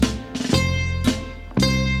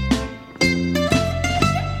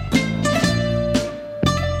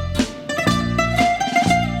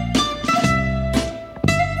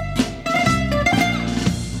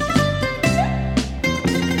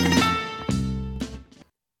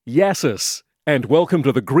Yassis, and welcome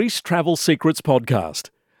to the Greece Travel Secrets podcast.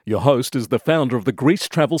 Your host is the founder of the Greece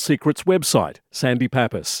Travel Secrets website, Sandy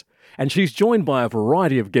Pappas, and she's joined by a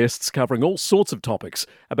variety of guests covering all sorts of topics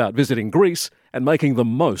about visiting Greece and making the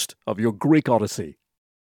most of your Greek odyssey.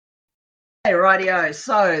 Hey, rightio.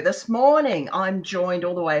 So this morning I'm joined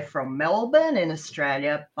all the way from Melbourne in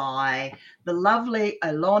Australia by the lovely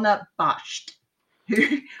Ilona Basht,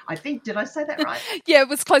 who I think, did I say that right? Yeah, it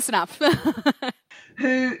was close enough.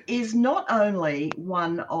 Who is not only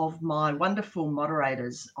one of my wonderful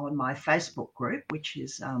moderators on my Facebook group, which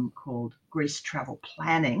is called Greece Travel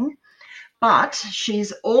Planning, but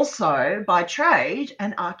she's also by trade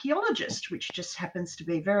an archaeologist, which just happens to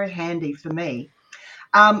be very handy for me.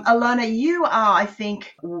 Ilona, you are, I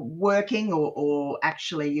think, working or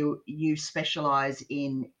actually you specialise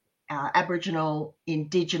in Aboriginal,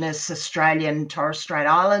 Indigenous, Australian, Torres Strait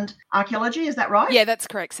Island archaeology. Is that right? Yeah, that's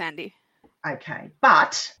correct, Sandy. Okay,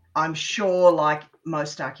 but I'm sure, like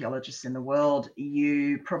most archaeologists in the world,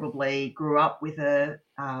 you probably grew up with a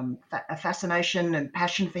fascination and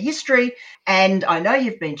passion for history, and I know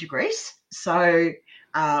you've been to Greece, so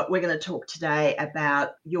we're going to talk today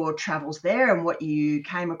about your travels there and what you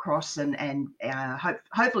came across, and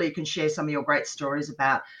hopefully you can share some of your great stories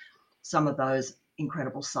about some of those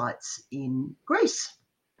incredible sites in Greece.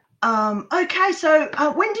 Okay, so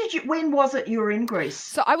when was it you were in Greece?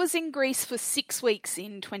 So I was in Greece for 6 weeks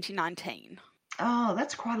in 2019. Oh,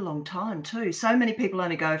 that's quite a long time too. So many people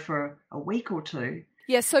only go for a week or two.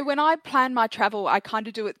 Yeah, so when I plan my travel, I kind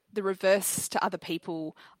of do it the reverse to other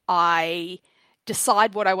people. I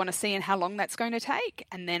decide what I want to see and how long that's going to take,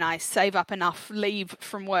 and then I save up enough leave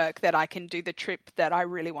from work that I can do the trip that I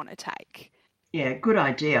really want to take. Yeah, good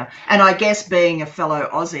idea. And I guess being a fellow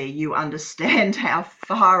Aussie, you understand how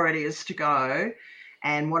far it is to go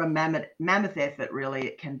and what a mammoth effort really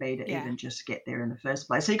it can be to even just get there in the first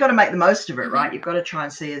place. So you've got to make the most of it, right? You've got to try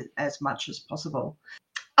and see as much as possible.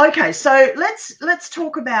 Okay, so let's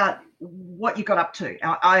talk about what you got up to.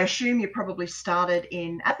 I assume you probably started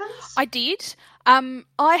in Athens? I did.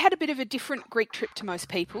 I had a bit of a different Greek trip to most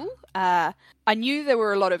people. I knew there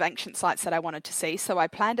were a lot of ancient sites that I wanted to see, so I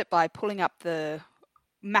planned it by pulling up the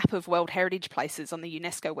map of World Heritage Places on the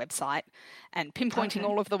UNESCO website and pinpointing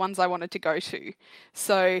all of the ones I wanted to go to.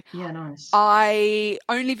 So yeah, nice. I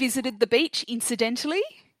only visited the beach incidentally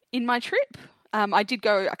in my trip. I did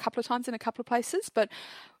go a couple of times in a couple of places, but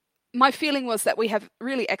my feeling was that we have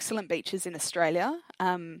really excellent beaches in Australia,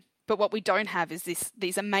 but what we don't have is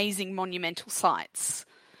these amazing monumental sites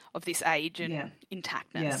of this age and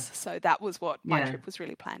intactness. Yeah. So that was what my trip was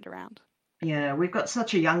really planned around. Yeah, we've got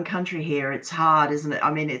such a young country here. It's hard, isn't it?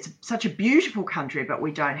 I mean, it's such a beautiful country, but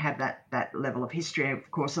we don't have that level of history, of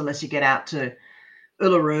course, unless you get out to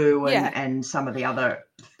Uluru and some of the other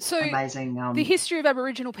amazing... the history of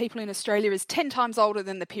Aboriginal people in Australia is 10 times older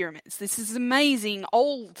than the pyramids. This is amazing,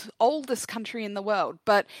 oldest country in the world,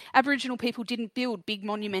 but Aboriginal people didn't build big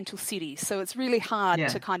monumental cities, so it's really hard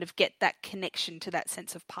to kind of get that connection to that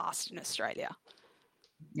sense of past in Australia.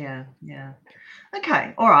 Yeah.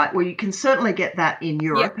 Okay, all right. Well, you can certainly get that in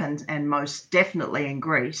Europe and most definitely in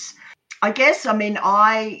Greece. I guess, I mean,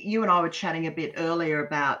 you and I were chatting a bit earlier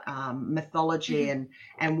about mythology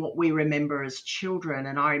and what we remember as children.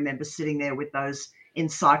 And I remember sitting there with those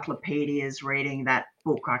encyclopedias, reading that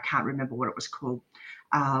book. I can't remember what it was called,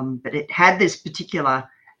 but it had this particular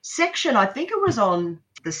section. I think it was on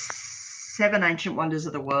the 7 ancient wonders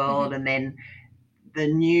of the world, and then the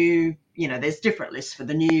new, there's different lists for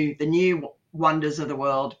the new wonders of the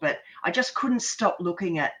world, but I just couldn't stop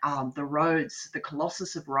looking at the Rhodes, the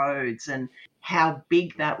Colossus of Rhodes, and how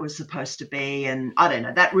big that was supposed to be. And I don't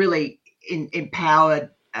know, that really empowered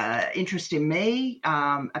interest in me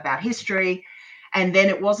about history. And then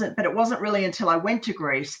it wasn't really until I went to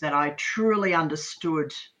Greece that I truly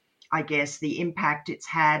understood, I guess, the impact it's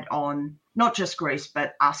had on not just Greece,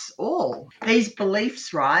 but us all. These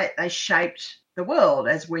beliefs, right, they shaped the world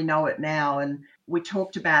as we know it now. And we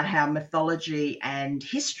talked about how mythology and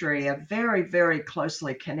history are very, very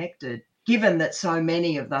closely connected, given that so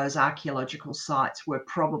many of those archaeological sites were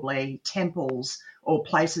probably temples or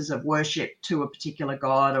places of worship to a particular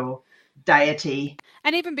god or deity.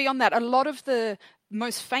 And even beyond that, a lot of the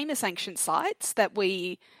most famous ancient sites that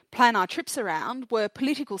we plan our trips around were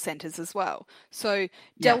political centres as well. So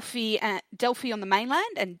Delphi on the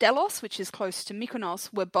mainland and Delos, which is close to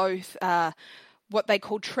Mykonos, were both what they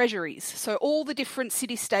called treasuries. So all the different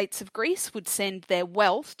city-states of Greece would send their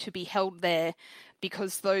wealth to be held there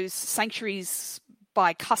because those sanctuaries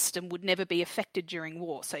by custom would never be affected during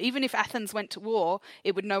war. So even if Athens went to war,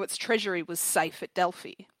 it would know its treasury was safe at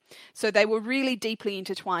Delphi. So they were really deeply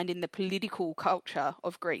intertwined in the political culture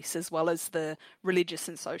of Greece as well as the religious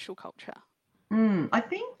and social culture. I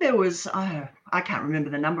think there was, I can't remember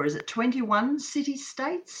the number, is it 21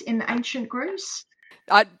 city-states in ancient Greece?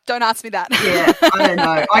 Don't ask me that. Yeah, I don't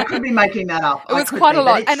know. I could be making that up. It was quite a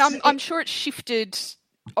lot. And I'm sure it shifted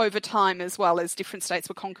over time as well as different states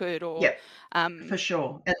were conquered or... Yep, for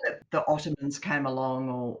sure. And the Ottomans came along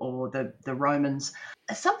or the Romans.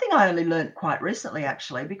 Something I only learned quite recently,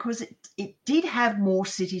 actually, because it did have more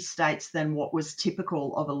city-states than what was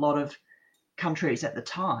typical of a lot of countries at the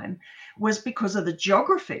time, was because of the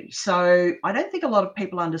geography. So I don't think a lot of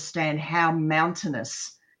people understand how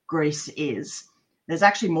mountainous Greece is. There's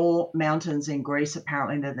actually more mountains in Greece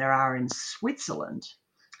apparently than there are in Switzerland.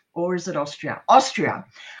 Or is it Austria? Austria.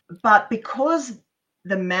 But because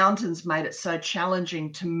the mountains made it so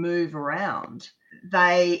challenging to move around,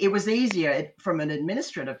 it was easier from an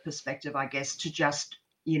administrative perspective, I guess, to just,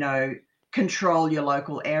 control your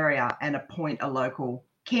local area and appoint a local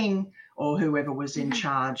king or whoever was in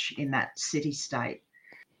charge in that city-state.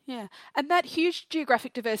 Yeah, and that huge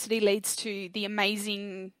geographic diversity leads to the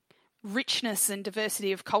amazing richness and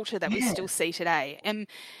diversity of culture that we still see today. And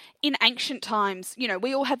in ancient times,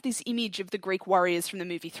 we all have this image of the Greek warriors from the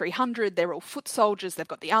movie 300. They're all foot soldiers. They've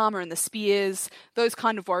got the armour and the spears. Those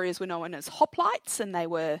kind of warriors were known as hoplites, and they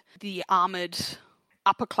were the armoured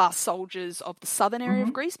upper-class soldiers of the southern area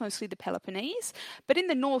of Greece, mostly the Peloponnese. But in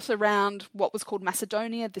the north, around what was called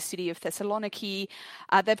Macedonia, the city of Thessaloniki,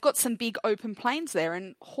 they've got some big open plains there,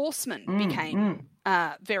 and horsemen became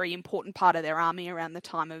a very important part of their army around the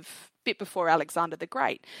time of, bit before Alexander the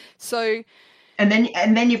Great. So... And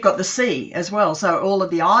then you've got the sea as well. So all of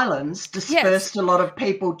the islands dispersed a lot of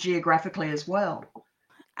people geographically as well.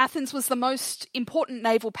 Athens was the most important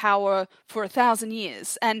naval power for 1,000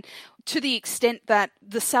 years, and to the extent that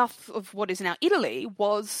the south of what is now Italy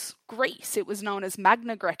was Greece. It was known as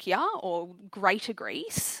Magna Graecia, or Greater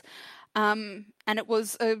Greece, and it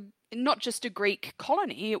was not just a Greek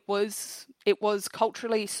colony. It was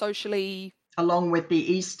culturally, socially... Along with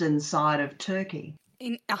the eastern side of Turkey.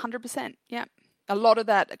 100%, yeah. A lot of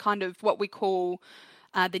that kind of what we call...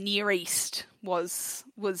 the Near East was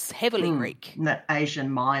heavily Greek. In that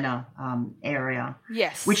Asian Minor area.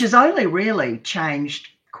 Yes. Which has only really changed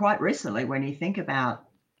quite recently when you think about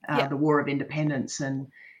the War of Independence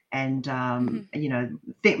and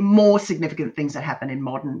more significant things that happen in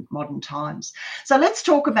modern times. So let's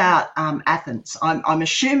talk about Athens. I'm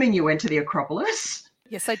assuming you went to the Acropolis.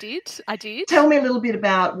 Yes, I did. Tell me a little bit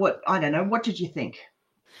about what did you think?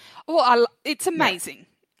 Well, it's amazing. Yeah.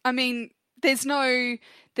 I mean, there's no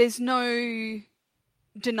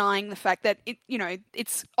denying the fact that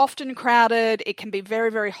it's often crowded. It can be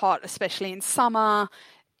very, very hot, especially in summer.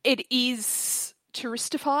 It is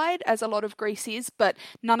touristified, as a lot of Greece is, but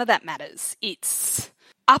none of that matters. It's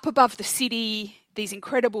up above the city, these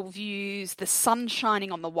incredible views, the sun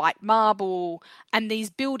shining on the white marble, and these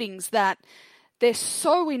buildings that they're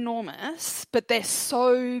so enormous, but they're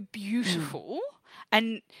so beautiful.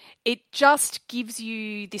 And it just gives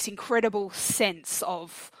you this incredible sense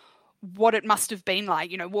of what it must have been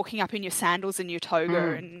like, walking up in your sandals and your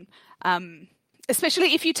toga, and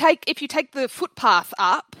especially if you take the footpath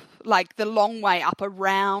up, like the long way up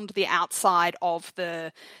around the outside of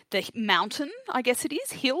the mountain, I guess it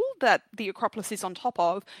is, hill that the Acropolis is on top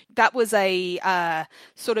of. That was a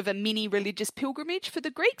sort of a mini religious pilgrimage for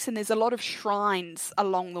the Greeks, and there's a lot of shrines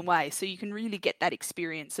along the way, so you can really get that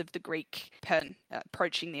experience of the Greek person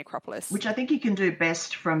approaching the Acropolis. Which I think you can do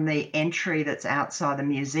best from the entry that's outside the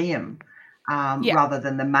museum. Rather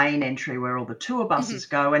than the main entry where all the tour buses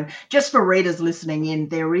go. And just for readers listening in,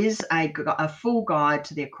 there is a full guide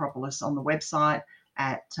to the Acropolis on the website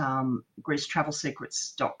at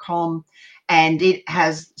GreeceTravelSecrets.com, and it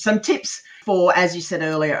has some tips for, as you said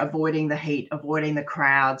earlier, avoiding the heat, avoiding the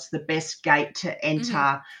crowds, the best gate to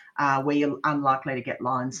enter, where you're unlikely to get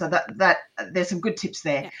lines. So that there's some good tips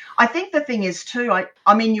there. Yeah. I think the thing is too, I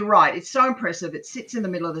mean, you're right. It's so impressive. It sits in the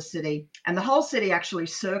middle of the city, and the whole city actually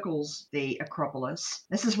circles the Acropolis.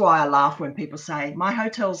 This is why I laugh when people say, my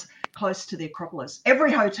hotel's close to the Acropolis.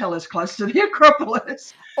 Every hotel is close to the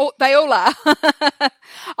Acropolis. Oh, they all are.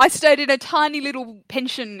 I stayed in a tiny little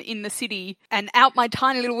pension in the city, and out my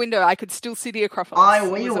tiny little window, I could still see the Acropolis.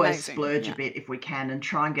 We always splurge a bit if we can and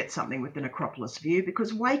try and get something with an Acropolis view,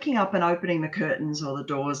 because waking up and opening the curtains or the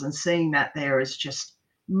doors and seeing that there is just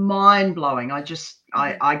mind-blowing.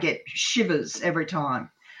 I get shivers every time.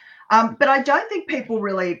 But I don't think people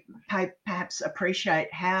really perhaps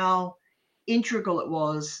appreciate how integral it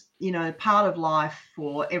was, part of life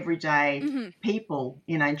for everyday people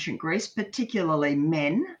in ancient Greece, particularly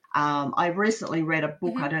men. I recently read a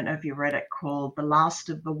book, I don't know if you read it, called The Last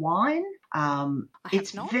of the Wine.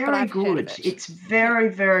 It's not, very good. It's very,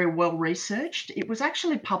 very well researched. It was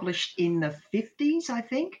actually published in the 50s, I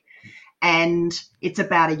think. And it's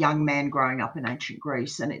about a young man growing up in ancient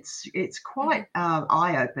Greece. And it's quite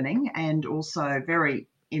eye-opening and also very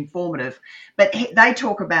informative. But they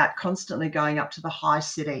talk about constantly going up to the high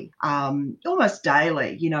city almost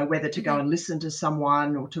daily, whether to go and listen to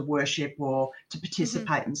someone or to worship or to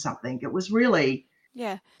participate in something. It was really...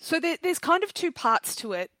 Yeah. So there's kind of two parts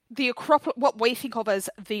to it. The Acropolis, what we think of as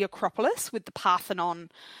the Acropolis with the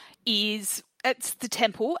Parthenon, it's the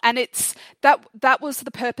temple, and it's that was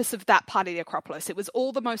the purpose of that part of the Acropolis. It was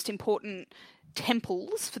all the most important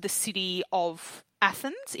temples for the city of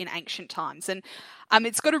Athens in ancient times, and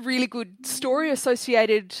it's got a really good story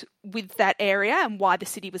associated with that area and why the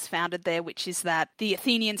city was founded there, which is that the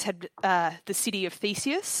Athenians had the city of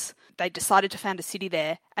Theseus. They decided to found a city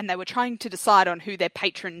there, and they were trying to decide on who their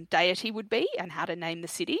patron deity would be and how to name the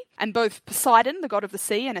city. And both Poseidon, the god of the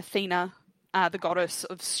sea, and Athena, the goddess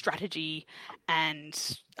of strategy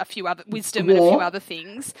and a few other wisdom and a few other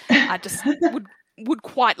things, just would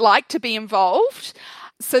quite like to be involved.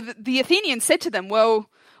 So the Athenians said to them, well,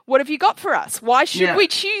 what have you got for us? Why should we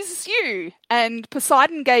choose you? And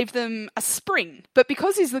Poseidon gave them a spring. But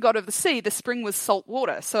because he's the god of the sea, the spring was salt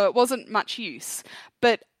water, so it wasn't much use.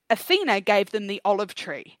 But Athena gave them the olive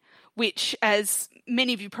tree, which, as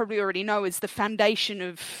many of you probably already know, is the foundation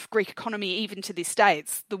of Greek economy even to this day.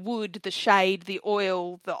 It's the wood, the shade, the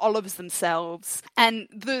oil, the olives themselves. And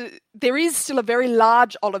there is still a very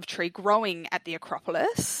large olive tree growing at the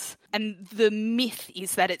Acropolis. And the myth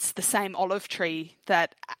is that it's the same olive tree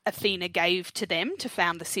that Athena gave to them to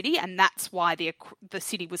found the city, and that's why the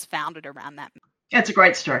city was founded around that. That's a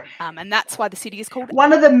great story. And that's why the city is called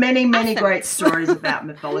one of the many, many great stories about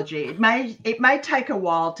mythology. It may take a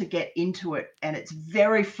while to get into it, and it's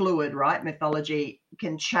very fluid, right? Mythology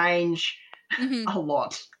can change a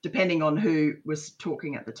lot depending on who was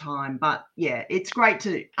talking at the time. But yeah, it's great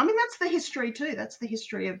that's the history too. That's the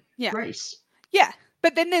history of Greece. Yeah.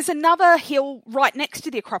 But then there's another hill right next to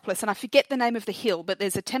the Acropolis, and I forget the name of the hill, but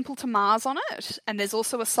there's a temple to Mars on it, and there's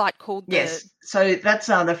also a site called so that's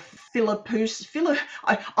the Philopous.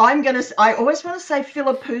 I always want to say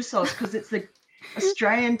Philopousos because it's the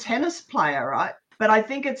Australian tennis player, right? But I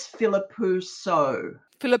think it's Philopouso.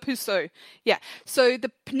 Philopouso, yeah. So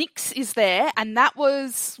the Pnyx is there, and that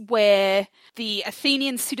was where the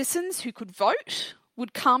Athenian citizens who could vote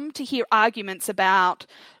would come to hear arguments about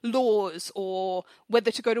laws or whether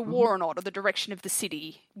to go to war or not, or the direction of the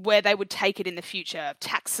city, where they would take it in the future,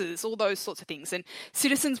 taxes, all those sorts of things. And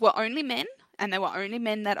citizens were only men, and they were only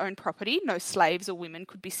men that owned property. No slaves or women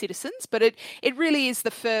could be citizens. But it really is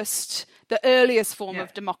the earliest form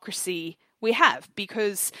of democracy we have,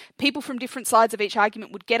 because people from different sides of each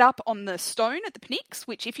argument would get up on the stone at the Pnyx,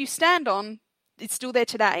 which if you stand on, it's still there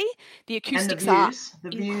today. The acoustics are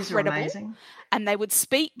incredible. Are amazing. And they would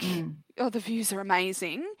speak. Oh, the views are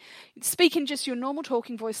amazing. Speak in just your normal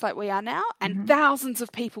talking voice like we are now, and thousands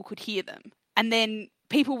of people could hear them. And then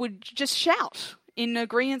people would just shout in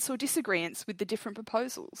agreeance or disagreeance with the different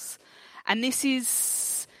proposals. And this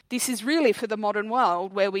is really for the modern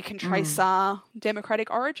world where we can trace our democratic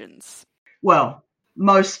origins. Well,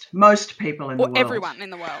 most people in the world. Everyone in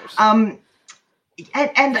the world.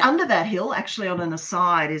 And under that hill, actually on an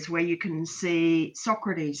aside, is where you can see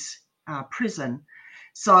Socrates' prison.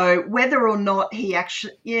 So whether or not he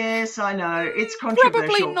actually, yes, I know, it's controversial.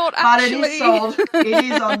 Probably not actually. But it is sold.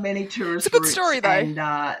 It is on many tourist routes. It's a good routes, story though.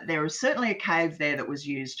 And there is certainly a cave there that was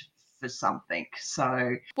used for something.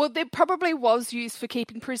 So, well, there probably was used for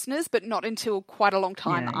keeping prisoners, but not until quite a long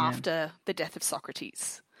time after the death of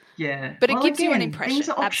Socrates. Yeah. But it gives you an impression. Things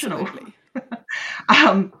are optional. Absolutely.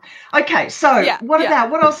 Okay, so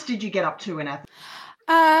what else did you get up to in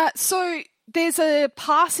Athens? So there's a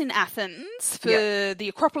pass in Athens for the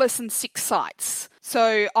Acropolis and 6 sites.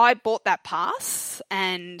 So I bought that pass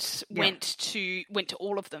and went to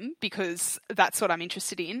all of them because that's what I'm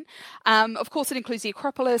interested in. Of course, it includes the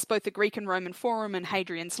Acropolis, both the Greek and Roman Forum and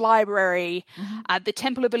Hadrian's Library, the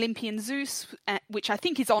Temple of Olympian Zeus, which I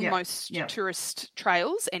think is on most tourist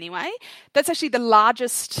trails anyway. That's actually the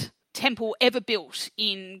largest temple ever built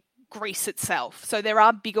in Greece itself. So there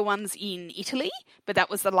are bigger ones in Italy, but that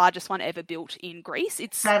was the largest one ever built in Greece.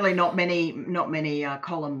 It's sadly not many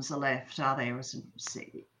columns are left, are there? Was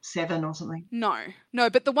it 7 or something? No,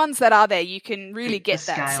 but the ones that are there, you can really get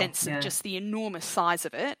that sense of just the enormous size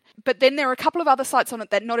of it. But then there are a couple of other sites on it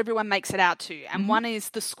that not everyone makes it out to, and one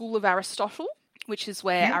is the School of Aristotle, which is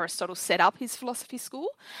where Aristotle set up his philosophy school,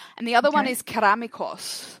 and the other one is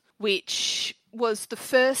Keramikos, which was the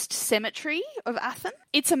first cemetery of Athens.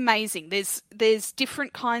 It's amazing. There's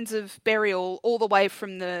different kinds of burial, all the way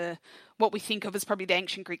from what we think of as probably the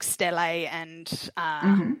ancient Greek stelae and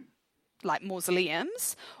like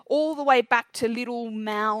mausoleums, all the way back to little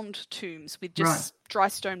mound tombs with just dry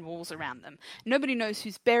stone walls around them. Nobody knows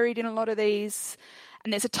who's buried in a lot of these.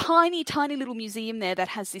 And there's a tiny, tiny little museum there that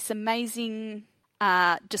has this amazing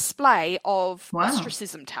display of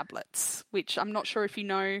ostracism tablets, which I'm not sure if you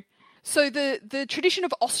know. So the tradition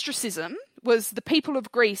of ostracism was the people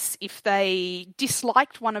of Greece, if they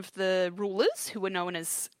disliked one of the rulers, who were known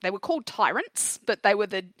as, they were called tyrants, but they were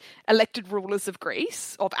the elected rulers of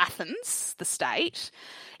Greece, of Athens, the state.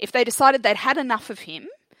 If they decided they'd had enough of him,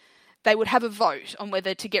 they would have a vote on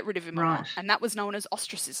whether to get rid of him or not. And that was known as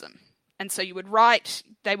ostracism. And so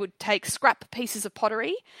they would take scrap pieces of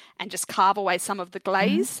pottery and just carve away some of the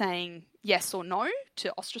glaze, saying yes or no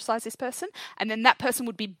to ostracize this person. And then that person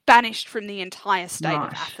would be banished from the entire state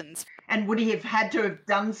of Athens. And would he have had to have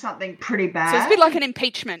done something pretty bad? So it's a bit like an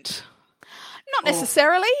impeachment. Not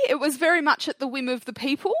necessarily. It was very much at the whim of the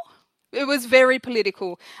people. It was very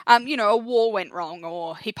political. A war went wrong,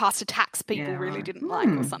 or he passed a tax people really didn't like,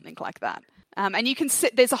 or something like that. And you can see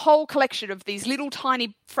there's a whole collection of these little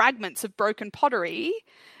tiny fragments of broken pottery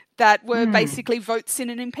that were basically votes in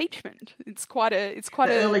an impeachment. It's quite the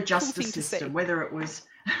early cool justice system. Whether it was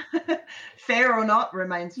fair or not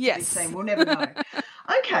remains to be seen. We'll never know.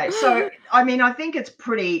 Okay, so I mean, I think it's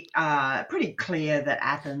pretty clear that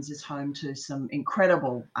Athens is home to some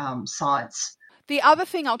incredible sites. The other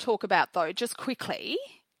thing I'll talk about, though, just quickly,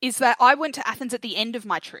 is that I went to Athens at the end of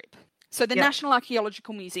my trip. So the National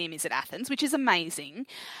Archaeological Museum is at Athens, which is amazing.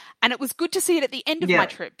 And it was good to see it at the end of my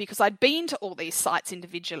trip because I'd been to all these sites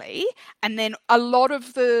individually, and then a lot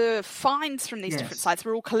of the finds from these different sites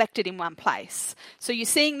were all collected in one place. So you're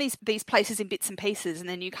seeing these places in bits and pieces, and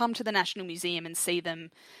then you come to the National Museum and see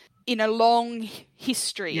them in a long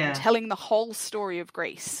history and telling the whole story of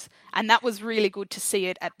Greece. And that was really good to see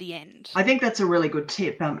it at the end. I think that's a really good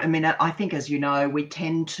tip. I think, as you know, we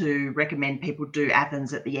tend to recommend people do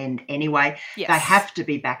Athens at the end anyway. Yes. They have to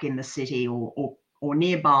be back in the city or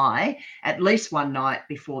nearby at least one night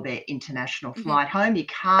before their international flight home. You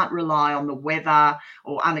can't rely on the weather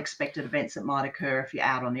or unexpected events that might occur if you're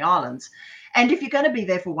out on the islands. And if you're going to be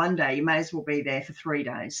there for one day, you may as well be there for 3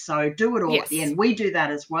 days. So do it all at the end. We do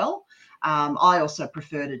that as well. I also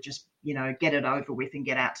prefer to just, get it over with and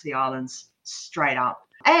get out to the islands straight up.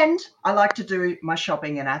 And I like to do my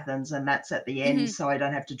shopping in Athens, and that's at the end, so I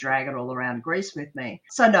don't have to drag it all around Greece with me.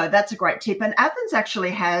 So no, that's a great tip. And Athens actually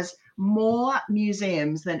has more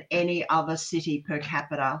museums than any other city per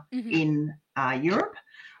capita in Europe.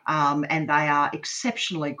 And they are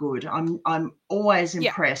exceptionally good. I'm always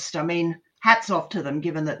impressed. I mean, hats off to them,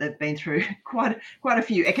 given that they've been through quite a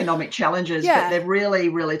few economic challenges, but they've really,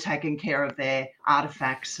 really taken care of their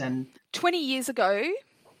artefacts. And 20 years ago,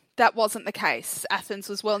 that wasn't the case. Athens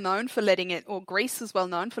was well known for Greece was well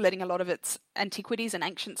known for letting a lot of its antiquities and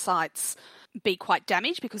ancient sites be quite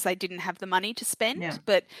damaged because they didn't have the money to spend. Yeah.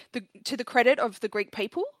 But to the credit of the Greek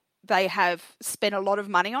people, they have spent a lot of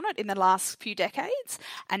money on it in the last few decades.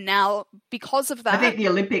 And now, because of that... I think the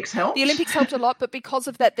Olympics helped. The Olympics helped a lot, but because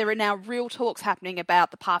of that, there are now real talks happening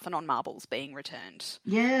about the Parthenon marbles being returned.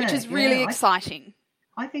 Yeah. Which is really exciting.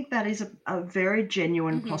 I think that is a very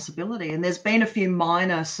genuine possibility. And there's been a few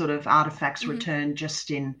minor sort of artefacts returned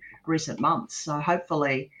just in recent months. So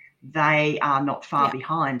hopefully they are not far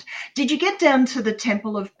behind. Did you get down to the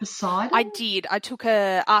Temple of Poseidon? I did. I took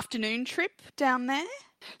an afternoon trip down there.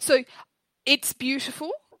 So it's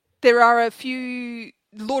beautiful. There are a few...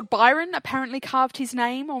 Lord Byron apparently carved his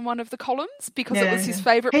name on one of the columns because it was his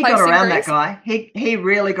favourite place in Greece. He got around, that guy. He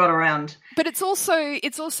really got around. But it's also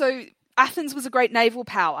Athens was a great naval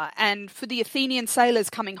power, and for the Athenian sailors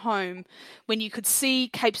coming home, when you could see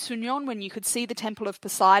Cape Sunion, when you could see the Temple of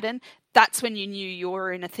Poseidon, that's when you knew you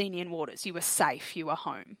were in Athenian waters. You were safe. You were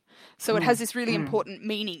home. So it has this really important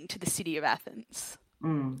meaning to the city of Athens.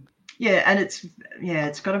 Mm. Yeah, and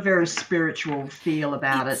it's got a very spiritual feel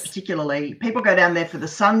about it. Particularly, people go down there for the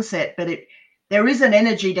sunset, but there is an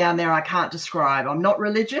energy down there I can't describe. I'm not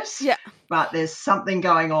religious, but there's something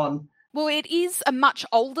going on. Well, it is a much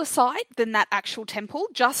older site than that actual temple.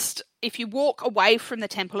 Just if you walk away from the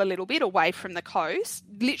temple a little bit, away from the coast,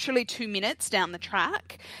 literally 2 minutes down the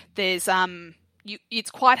track, there's it's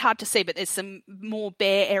quite hard to see, but there's some more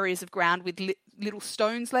bare areas of ground with little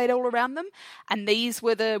stones laid all around them. And these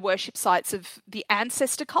were the worship sites of the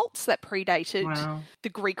ancestor cults that predated the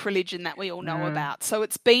Greek religion that we all know about. So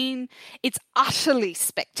it's utterly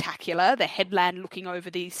spectacular, the headland looking over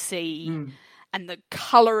the sea. and the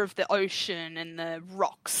colour of the ocean and the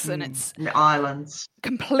rocks, and it's the islands.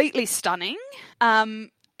 Completely stunning.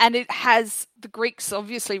 And it has, the Greeks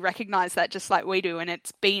obviously recognise that just like we do, and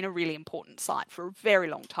it's been a really important site for a very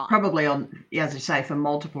long time. Probably as you say, for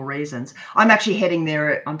multiple reasons. I'm actually heading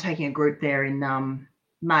there. I'm taking a group there in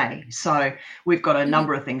May, so we've got a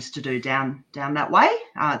number of things to do down that way.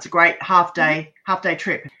 It's a great half day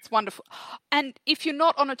trip. It's wonderful. And if you're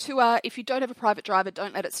not on a tour, if you don't have a private driver,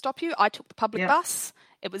 don't let it stop you. I took the public bus.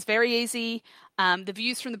 It was very easy. The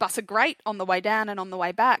views from the bus are great on the way down and on the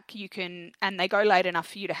way back. And they go late enough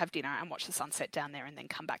for you to have dinner and watch the sunset down there and then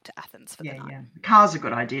come back to Athens for the night. Yeah. The car's a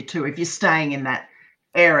good idea too. If you're staying in that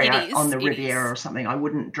area on the Riviera or something, I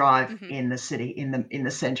wouldn't drive in the city, in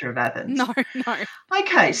the centre of Athens. No.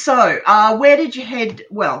 Okay, so where did you head?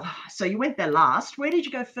 Well, so you went there last. Where did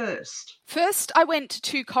you go first? First, I went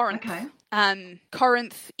to Corinth. Okay.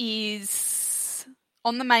 Corinth is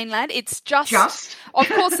on the mainland. It's just. Of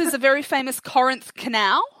course, there's a very famous Corinth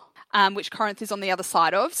Canal, which Corinth is on the other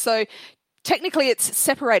side of. So technically it's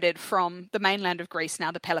separated from the mainland of Greece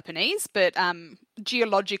now, the Peloponnese, but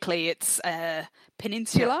geologically it's a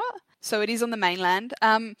peninsula. Yeah. So it is on the mainland.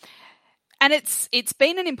 And it's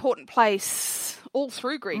been an important place all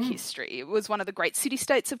through Greek history. It was one of the great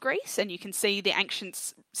city-states of Greece, and you can see the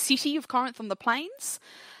ancient city of Corinth on the plains.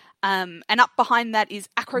 And up behind that is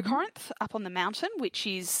Acrocorinth, up on the mountain, which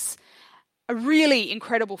is a really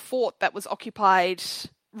incredible fort that was occupied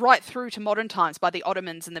right through to modern times by the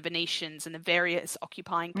Ottomans and the Venetians and the various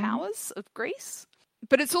occupying powers of Greece.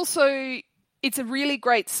 But it's a really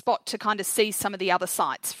great spot to kind of see some of the other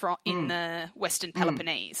sites in the Western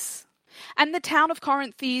Peloponnese. And the town of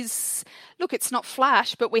Corinth is, look, it's not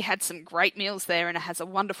flash, but we had some great meals there, and it has a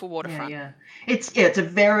wonderful waterfront. Yeah. It's a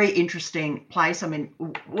very interesting place. I mean,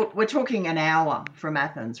 we're talking an hour from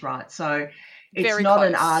Athens, right? So it's very not close.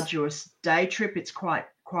 An arduous day trip. It's quite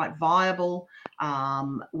viable.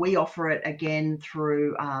 We offer it again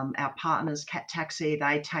through our partners, Cat Taxi.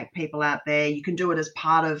 They take people out there. You can do it as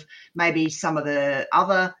part of maybe some of the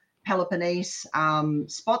other Peloponnese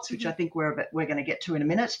spots, which I think we're going to get to in a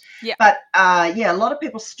minute. Yeah. But a lot of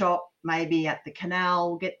people stop maybe at the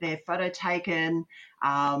canal, get their photo taken,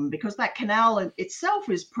 because that canal itself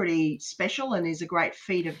is pretty special and is a great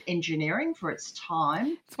feat of engineering for its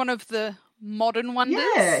time. It's one of the modern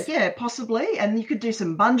wonders. Yeah, possibly. And you could do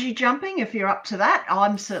some bungee jumping if you're up to that.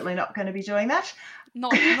 I'm certainly not going to be doing that.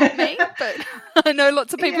 Not me, but I know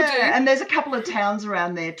lots of people do. And there's a couple of towns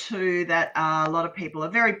around there too that a lot of people are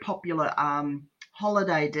very popular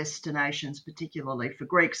holiday destinations, particularly for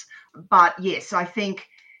Greeks. But yes, I think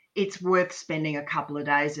it's worth spending a couple of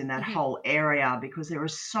days in that whole area because there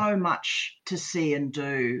is so much to see and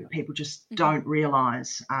do. People just don't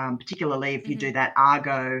realise, particularly if you do that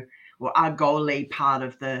Argoli part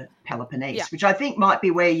of the Peloponnese, which I think might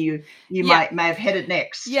be where you may have headed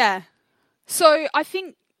next. Yeah. So I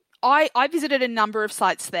think I visited a number of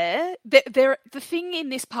sites there. The thing in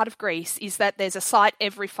this part of Greece is that there's a site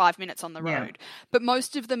every 5 minutes on the road, but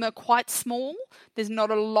most of them are quite small. There's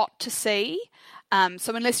not a lot to see.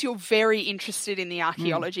 So unless you're very interested in the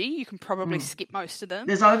archaeology, you can probably skip most of them.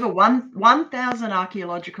 There's over 1,000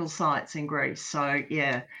 archaeological sites in Greece, so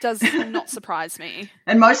yeah. Does not surprise me.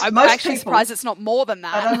 And most I'm actually people, surprised it's not more than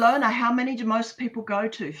that. I don't know, how many do most people go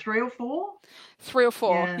to? 3 or 4? 3 or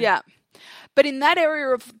 4, yeah. But in that area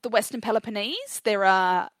of the Western Peloponnese, there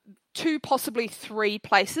are 2, possibly 3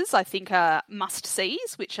 places I think are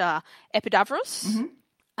must-sees, which are Epidavros,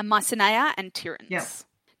 Mycenae and Tiryns. Yeah.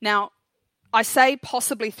 Now, I say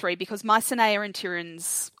possibly 3 because Mycenae and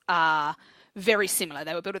Tiryns are very similar.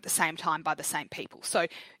 They were built at the same time by the same people. So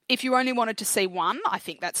if you only wanted to see one, I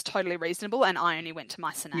think that's totally reasonable, and I only went to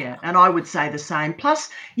Mycenae. Yeah, and I would say the same. Plus,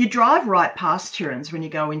 you drive right past Tiryns when you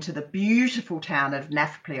go into the beautiful town of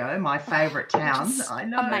Nafplio, my favourite town. I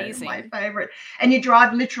know, amazing. My favourite. And you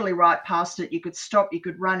drive literally right past it. You could stop, you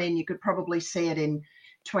could run in, you could probably see it in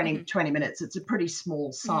 20 minutes. It's a pretty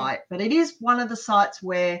small site, but it is one of the sites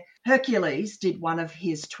where Hercules did one of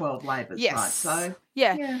his 12 labours. Yes. Right? So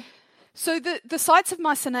yeah. So the sites of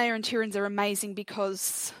Mycenae and Tiryns are amazing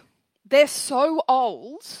because they're so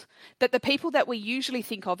old that the people that we usually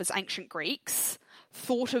think of as ancient Greeks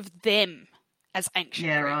thought of them as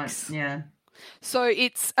ancient Greeks. Right. Yeah. So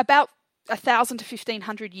it's about 1,000 to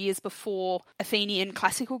 1,500 years before Athenian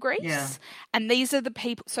classical Greece. Yeah. And these are the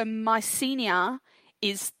people. So Mycenae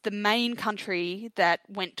is the main country that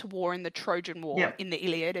went to war in the Trojan War in the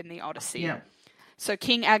Iliad and the Odyssey. Yeah. So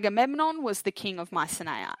King Agamemnon was the king of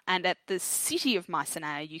Mycenae, and at the city of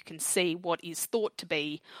Mycenae you can see what is thought to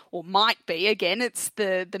be, or might be, again, it's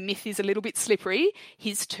the myth is a little bit slippery,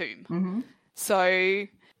 his tomb. So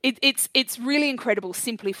It's really incredible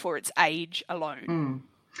simply for its age alone. Mm.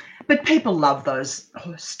 But people love those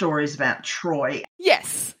stories about Troy.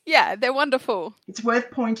 Yes, yeah, they're wonderful. It's worth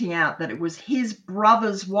pointing out that it was his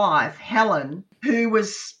brother's wife, Helen, who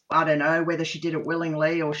was, I don't know whether she did it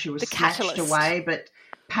willingly or she was snatched away, but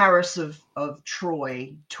Paris of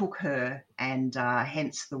Troy took her, and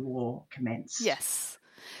hence the war commenced. Yes.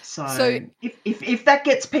 So if that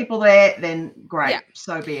gets people there, then great,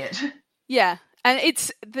 so be it. Yeah. And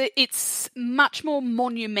it's much more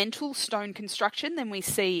monumental stone construction than we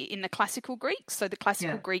see in the classical Greeks. So the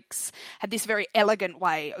classical Greeks had this very elegant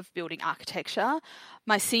way of building architecture.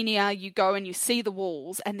 Mycenae, you go and you see the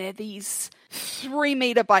walls, and they're these 3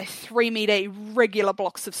 metre by 3 metre irregular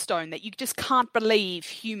blocks of stone that you just can't believe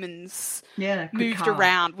humans moved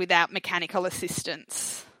around without mechanical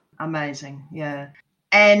assistance. Amazing, yeah.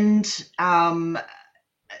 And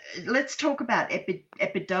let's talk about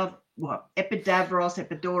Epidaurus.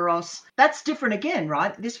 That's different again,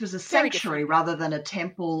 right? This was a sanctuary rather than a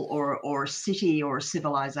temple or a city or a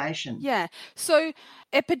civilization. Yeah. So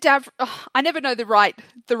I never know the right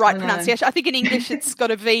pronunciation. I think in English it's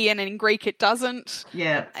got a V and in Greek it doesn't.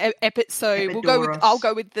 Yeah. I'll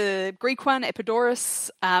go with the Greek one, Epidaurus.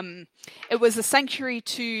 It was a sanctuary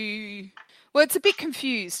to, well, it's a bit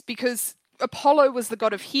confused because Apollo was the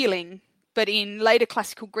god of healing, but in later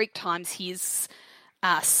classical Greek times his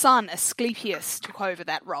son Asclepius took over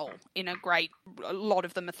that role in a lot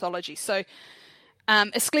of the mythology. So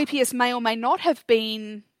Asclepius may or may not have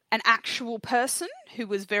been an actual person who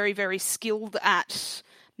was very, very skilled at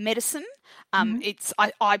medicine.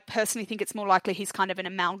 I personally think it's more likely he's kind of an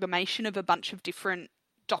amalgamation of a bunch of different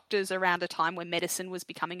doctors around a time when medicine was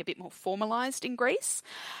becoming a bit more formalized in Greece.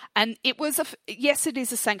 And it was, it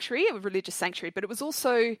is a sanctuary, a religious sanctuary, but it was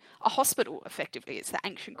also a hospital, effectively. It's the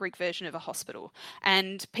ancient Greek version of a hospital.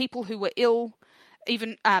 And people who were ill,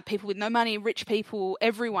 even people with no money, rich people,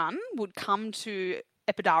 everyone would come to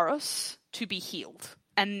Epidaurus to be healed.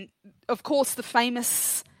 And of course, the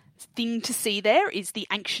famous thing to see there is the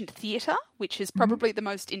ancient theatre, which is probably the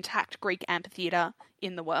most intact Greek amphitheatre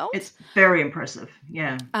in the world. It's very impressive,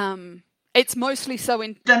 yeah. It's mostly so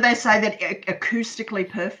in... Don't they say that acoustically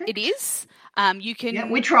perfect? It is. You can... Yeah,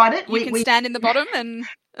 we tried it. You can stand in the bottom and...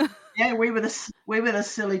 Yeah, we were the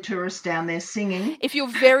silly tourists down there singing. If you're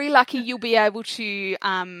very lucky, you'll be able to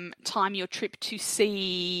time your trip to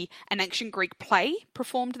see an ancient Greek play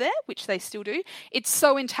performed there, which they still do. It's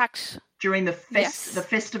so intact. During the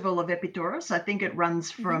festival of Epidaurus, I think it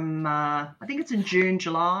runs from, I think it's in June,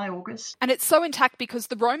 July, August. And it's so intact because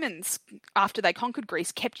the Romans, after they conquered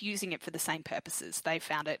Greece, kept using it for the same purposes. They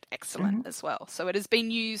found it excellent as well. So it has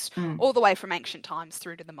been used all the way from ancient times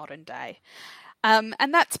through to the modern day.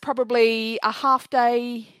 And that's probably a half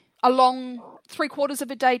day, a long 3/4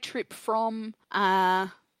 of a day trip from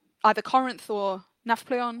either Corinth or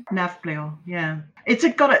Nafplion. Nafplion, yeah. It's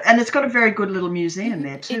got a very good little museum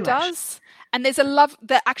there too. It does. And there's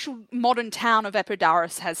the actual modern town of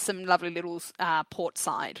Epidaurus has some lovely little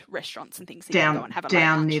portside restaurants and things that you can go and have a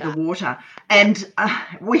down near the water. And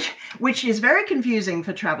which is very confusing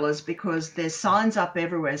for travellers because there's signs up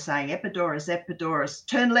everywhere saying Epidaurus, Epidaurus,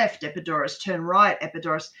 turn left, Epidaurus, turn right,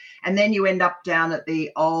 Epidaurus, and then you end up down at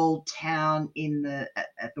the old town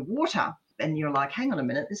at the water. And you're like, hang on a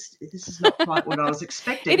minute, this is not quite what I was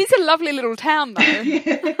expecting. It is a lovely little town, though.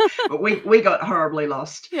 Yeah. But we got horribly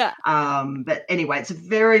lost. Yeah. But anyway, it's a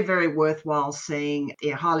very, very worthwhile seeing.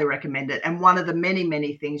 Yeah, highly recommend it. And one of the many,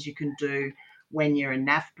 many things you can do when you're in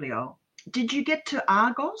Nafplio. Did you get to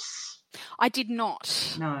Argos? I did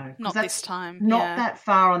not. No. Not this time. Not that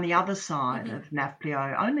far on the other side of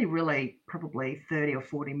Nafplio. Only really probably 30 or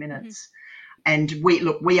 40 minutes. And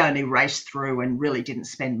we only raced through and really didn't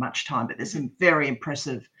spend much time, but there's some very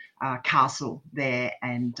impressive castle there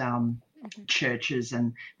and churches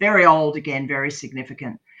and very old again, very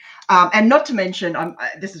significant. And not to mention,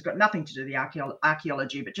 this has got nothing to do with the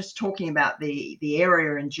archaeology, but just talking about the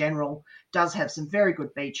area in general does have some very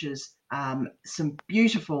good beaches, some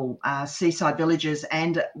beautiful seaside villages,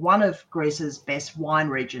 and one of Greece's best wine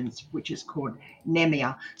regions, which is called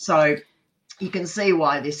Nemea. So you can see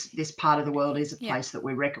why this part of the world is a place that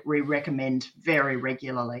we recommend very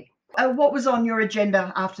regularly. What was on your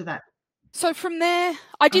agenda after that? So from there,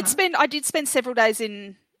 I did spend several days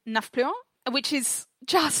in Nafplion, which is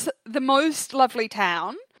just the most lovely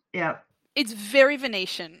town. Yeah, it's very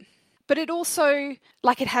Venetian, but it also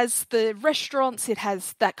it has the restaurants, it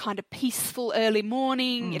has that kind of peaceful early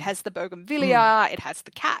morning, it has the bougainvillea, it has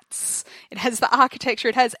the cats, it has the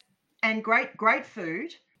architecture, and great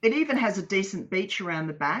food. It even has a decent beach around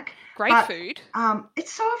the back. Great food.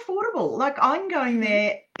 It's so affordable. Like I'm going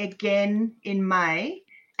there again in May,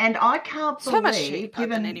 And I can't so much believe, cheaper than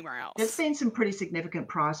given anywhere else. there's been some pretty significant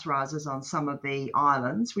price rises on some of the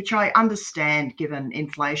islands, which I understand given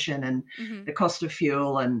inflation and the cost of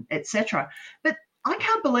fuel and etc. But I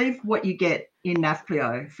can't believe what you get in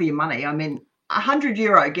Nafplio for your money. I mean,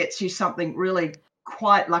 €100 gets you something really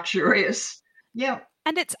quite luxurious. Yeah.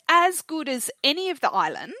 And it's as good as any of the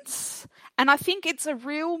islands. And I think it's a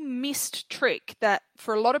real missed trick that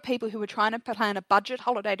for a lot of people who are trying to plan a budget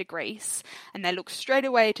holiday to Greece, and they look straight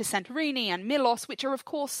away to Santorini and Milos, which are, of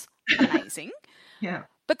course, amazing. Yeah.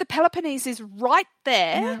 But the Peloponnese is right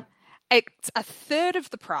there. Yeah. It's a third of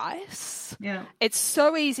the price. Yeah. It's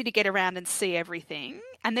so easy to get around and see everything.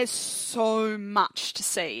 And there's so much to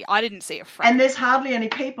see. I didn't see a frame. And there's hardly any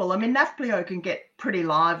people. I mean, Nafplio can get pretty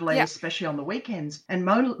lively, especially on the weekends, and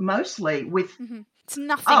mostly with... It's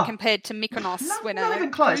nothing compared to Mykonos when not a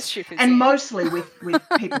even close. Cruise ship is and in. Mostly with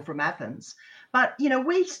people from Athens. But,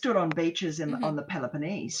 we stood on beaches on the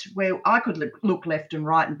Peloponnese where I could look left and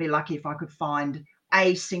right and be lucky if I could find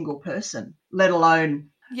a single person, let alone...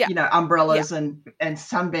 umbrellas and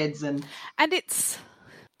sunbeds and it's,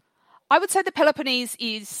 I would say the Peloponnese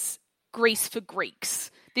is Greece for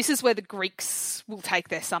Greeks. This is where the Greeks will take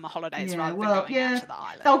their summer holidays rather than going out to the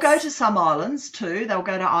islands. They'll go to some islands too. They'll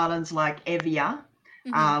go to islands like Evia,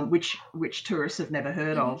 which tourists have never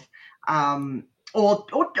heard of. Or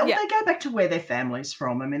they go back to where their family's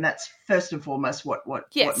from. I mean, that's first and foremost what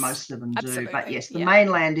most of them do. But yes, the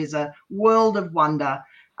mainland is a world of wonder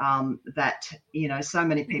that, so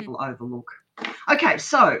many people overlook. Okay,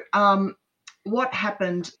 so what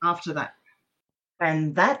happened after that?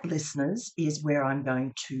 And that, listeners, is where I'm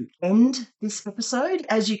going to end this episode.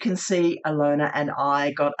 As you can see, Alona and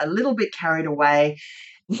I got a little bit carried away,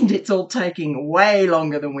 and it's all taking way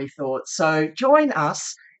longer than we thought. So join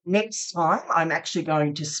us next time. I'm actually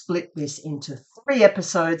going to split this into 3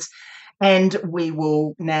 episodes, and we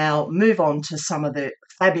will now move on to some of the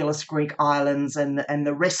fabulous Greek islands and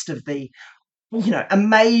the rest of the,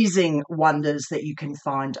 amazing wonders that you can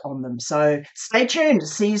find on them. So stay tuned.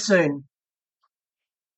 See you soon.